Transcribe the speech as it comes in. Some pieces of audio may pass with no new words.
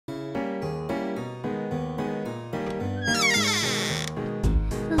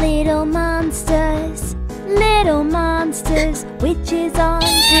Little monsters, witches on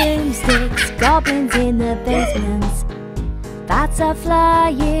broomsticks, goblins in the basements, bats are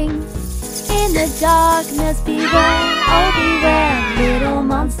flying in the darkness. Beware, oh beware, little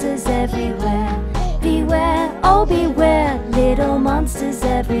monsters everywhere. Beware, oh beware, little monsters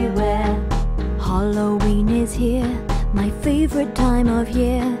everywhere. Halloween is here, my favorite time of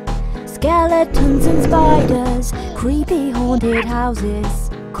year. Skeletons and spiders, creepy haunted houses,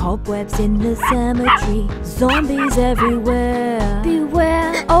 cobwebs in the cemetery, zombies everywhere.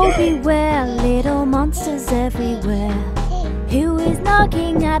 Beware, oh beware, little monsters everywhere. Who is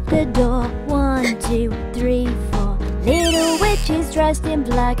knocking at the door? 1, 2, 3, 4. Little witches dressed in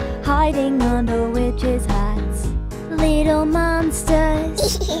black, hiding under witches' hats. Little monsters,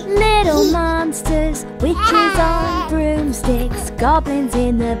 witches on broomsticks, goblins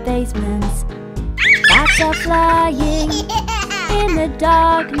in the basements, bats are flying in the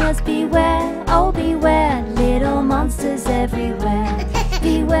darkness. Beware, oh beware, little monsters everywhere.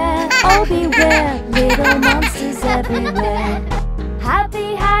 Beware, oh beware, little monsters everywhere.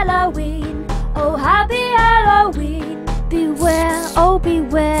 Happy Halloween, oh happy Halloween. Beware, oh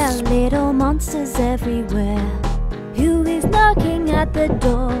beware, little monsters everywhere. Who is knocking at the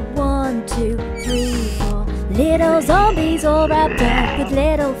door? 1, 2, 3, 4. Little zombies all wrapped up with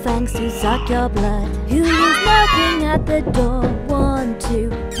little fangs to suck your blood. Who is knocking at the door? 1, 2,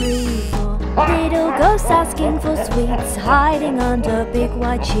 3, 4. Little ghosts asking for sweets, hiding under big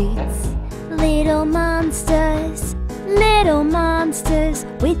white sheets. Little monsters,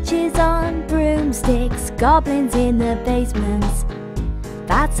 witches on broomsticks, goblins in the basements,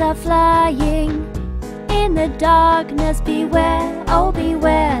 bats are flying in the darkness. Beware, oh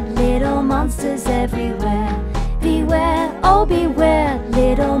beware, little monsters everywhere. Beware, oh beware,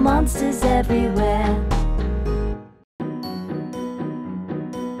 little monsters everywhere.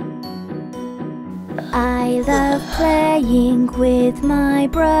 I love playing with my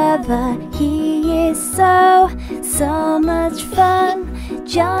brother. He is so much fun.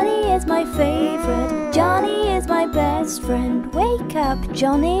 Johnny is my favorite. Johnny is my best friend. Wake up,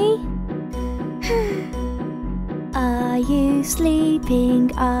 Johnny. Are you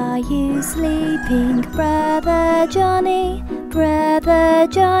sleeping? Are you sleeping? Brother Johnny, Brother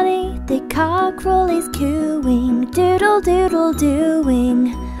Johnny. The cockerel is cooing, doodle doodle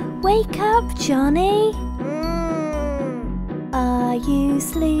doing. Wake up, Johnny. Are you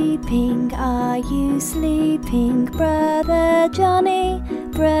sleeping? Are you sleeping? Brother Johnny,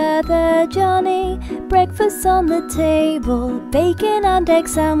 Brother Johnny. Breakfast on the table, bacon and egg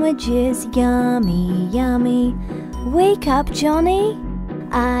sandwiches, yummy, yummy. Wake up, Johnny.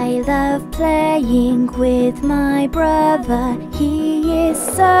 I love playing with my brother. He is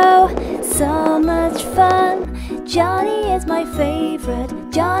so much fun. Johnny is my favorite.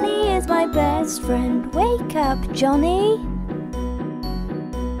 Johnny is my best friend. Wake up, Johnny.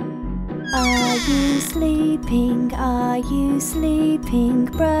 Are you sleeping? Are you sleeping?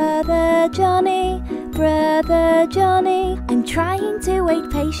 Brother Johnny, Brother Johnny. I'm trying to wait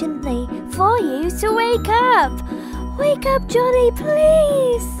patiently for you to wake up. Wake up, Johnny,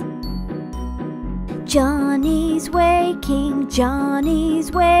 please. Johnny's waking,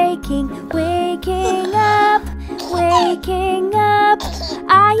 Johnny's waking, waking up, waking up.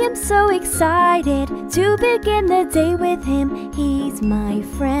 I am so excited to begin the day with him. He's my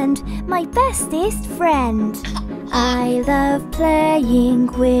friend, my bestest friend. I love playing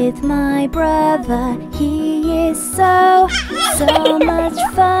with my brother. He is so much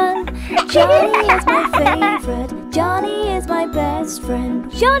fun. Johnny is my favorite. Johnny is my best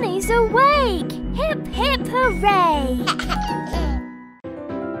friend. Johnny's awake! Hip hip hooray!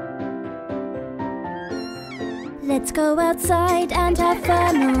 Let's go outside and have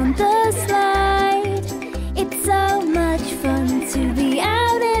fun on the slide. It's so much fun to be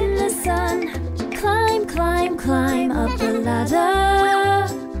out in the sun. Climb, climb, climb up the ladder.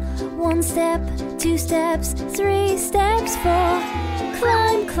 1 step, 2 steps, 3 steps, 4.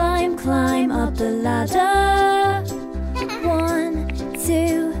 Climb, climb, climb up the ladder. 1,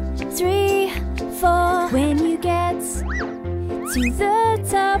 2, 3, 4. When you get to the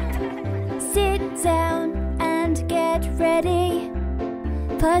top, sit down and get ready.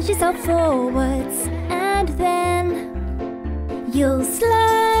 Push yourself forwards and then you'll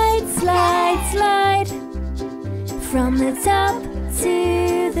slide, slide, slide from the top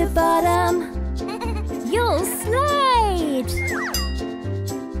to the bottom. You'll slide.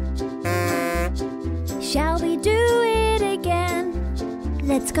 Shall we do it again?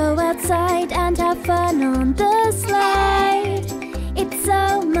 Let's go outside and have fun on the slide. It's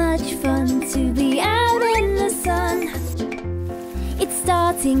so much fun to be out in the sun. It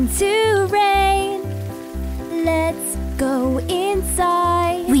starts starting to rain. Let's go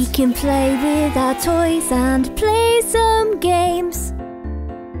inside. We can play with our toys and play some games.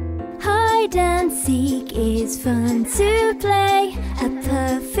 Hide and seek is fun to play. A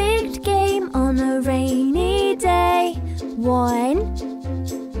perfect game on a rainy day. 1,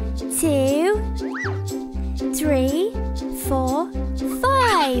 2, 3, 4,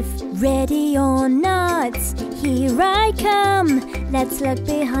 5. Ready or not, here I come. Let's look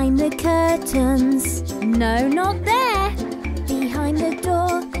behind the curtains. No, not there. Behind the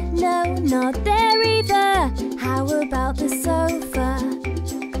door. No, not there either. How about the sofa?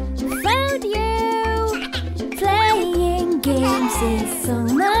 Found you! Playing games is so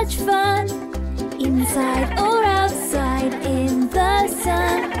much fun. Inside or outside in the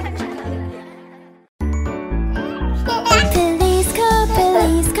sun.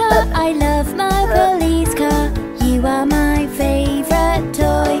 Police car, I love my police car. You are my favorite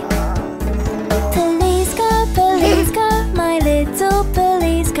toy. Police car, my little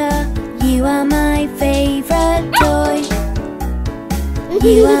police car. You are my favorite toy.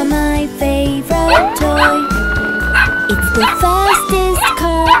 You are my favorite toy. It's the fastest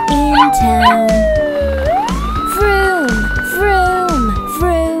car in town. Vroom, vroom,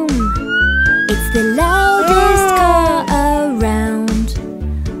 vroom. It's the loudest car around.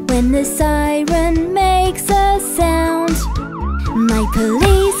 When the siren makes a sound, my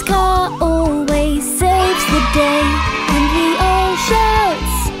police car always saves the day. And we all shout,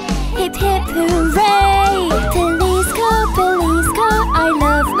 hip hip hooray! Police car, I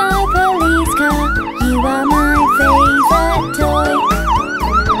love my police car. You are my favorite toy.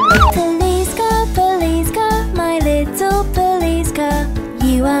 Police car, my little police car.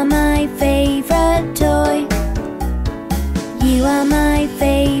 You are my favorite toy. You are my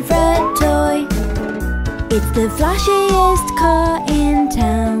favorite toy. It's the flashiest car in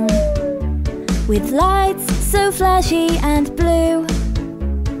town, with lights so flashy and blue.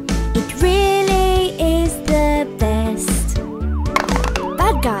 It really is the best.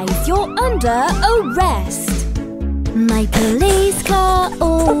 Bad guys, you're under arrest. My police car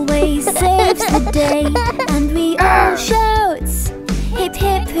always saves the day. And we all shout, hip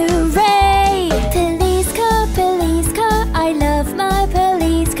hip hooray! Police car, I love my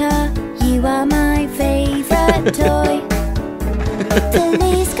police car. You are my favorite toy.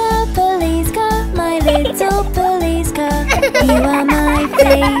 Police car, my little police car. You are my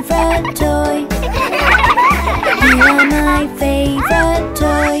favorite toy. You are my favorite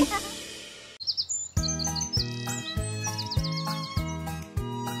toy.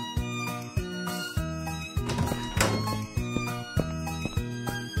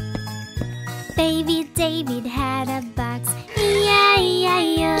 Baby David had a box,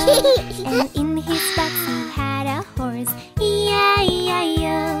 E-I-E-I-O. And in his box he had a horse,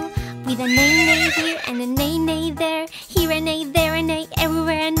 E-I-E-I-O. With a neigh-neigh here and a neigh-neigh there. Here a neigh, there a neigh,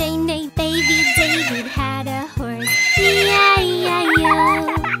 everywhere a neigh-neigh. Baby David had a horse,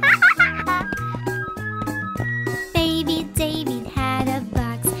 E-I-E-I-O. Baby David had a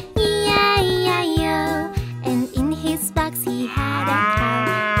box, E-I-E-I-O. And in his box he had a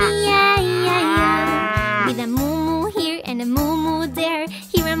cow, E-I-E-I-O. With a moo-moo here and a moo-moo there.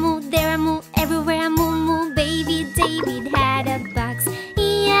 Here a moo, there a moo, everywhere a moo-moo. Baby David had a box,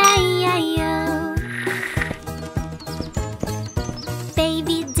 E-I-E-I-O.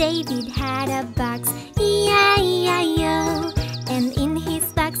 Baby David had a box, E-I-E-I-O. And in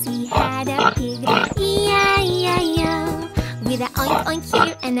his box he had a pig, E-I-E-I-O. With a oink oink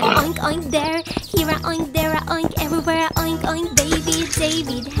here and a oink oink there. Here a oink, there a oink, everywhere a oink oink. Baby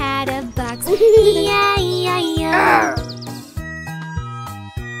David had a box, E-I-E-I-O.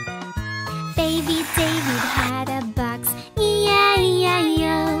 Baby David had a box,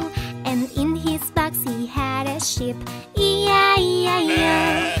 E-I-E-I-O. And in his box he had a sheep, E-I-E-I-O.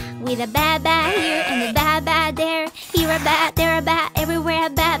 With a ba-ba here and a ba-ba there. Here a ba, there a ba, everywhere a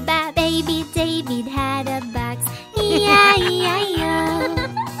ba-ba. Baby David had a box, E-I-E-I-O.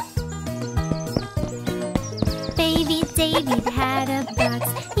 Baby David had a box,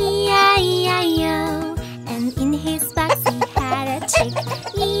 E-I-E-I-O. And in his box he had a chick,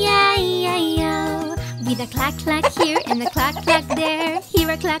 E-I-E-I-O. With a clack clack here and a clack clack there. Here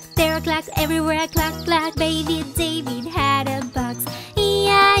a clack, there a clack, everywhere a clack clack. Baby David had a box,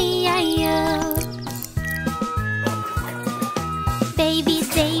 E-I-E-I-O. Baby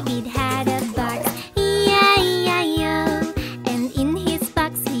David had a box, E-I-E-I-O. And in his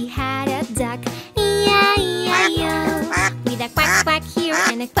box he had a duck, E-I-E-I-O. With a quack quack here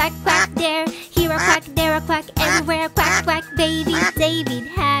and a quack quack there. Here a quack, there a quack, everywhere a quack quack. Baby David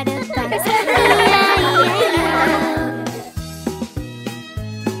had a box, E-I-E-I-O.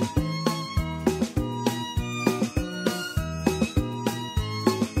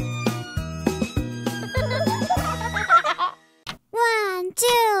 1,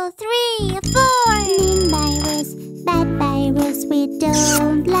 2, 3, 4. Mean virus, bad virus, we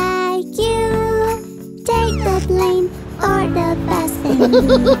don't like you. Take the plane or the bus and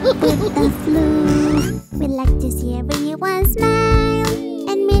leave with the flu. We like to see everyone smile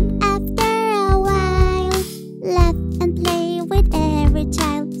and meet after a while. Laugh and play with every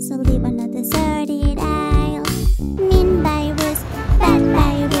child, so leave on a deserted aisle. Mean virus, bad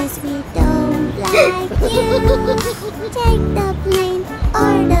virus, we don't like you. Take the plane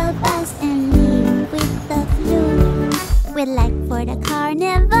or the bus and leave with the flu. We like for the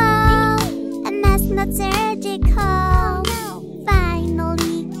carnival, and that's not surgical.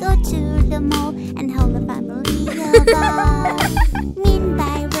 Finally go to the mall and hold a family ball. Mean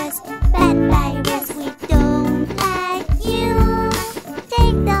virus, bad virus, we don't like you.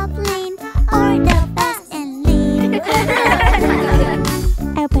 Take the plane or the bus and leave.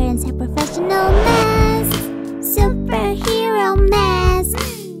 Our parents have professional masks, superhero masks,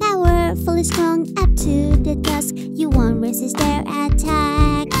 powerfully strong up to the task. You won't resist their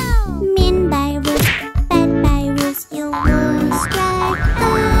attack. Mean virus, bad virus, you won't strike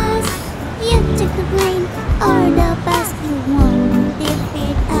us. You took the plane or the bus, you won't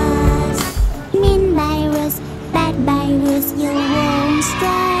defeat us. Mean virus, bad virus, you won't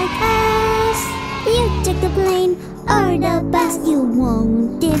strike us. You took the plane or the bus, you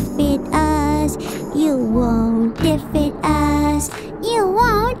won't defeat us. You won't defeat us. You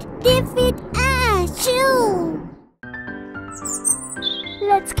won't defeat us. You.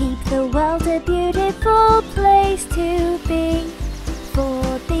 Let's keep the world a beautiful place to be.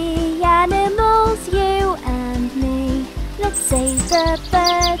 For the animals, you and me. Let's save the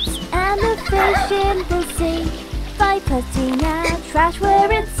birds and the fish in the sea by putting our trash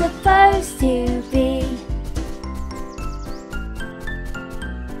where it's supposed to be.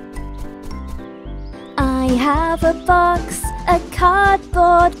 I have a box, a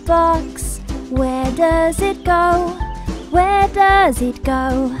cardboard box. Where does it go? Where does it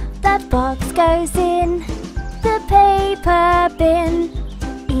go? That box goes in the paper bin.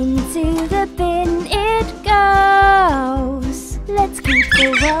 Into the bin it goes. Let's keep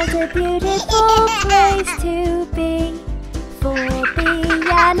the world a beautiful place to be. For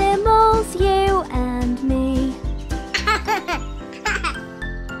the animals, you and me.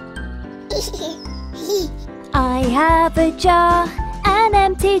 I have a jar, an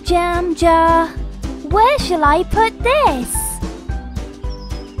empty jam jar. Where shall I put this?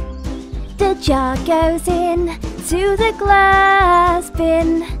 The jar goes in to the glass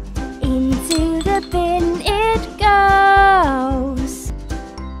bin. Into the bin it goes.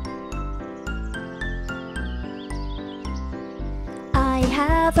 I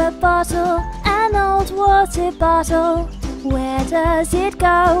have a bottle, an old water bottle. Where does it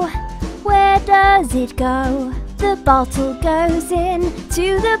go? Where does it go? The bottle goes in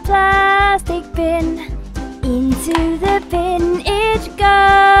to the plastic bin. Into the bin it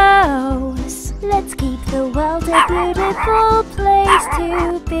goes. Let's keep the world a beautiful place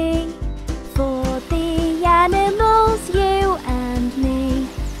to be. For the animals, you and me.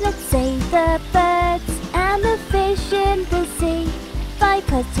 Let's save the birds and the fish in the sea by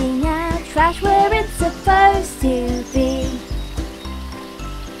putting our trash where it's supposed to be.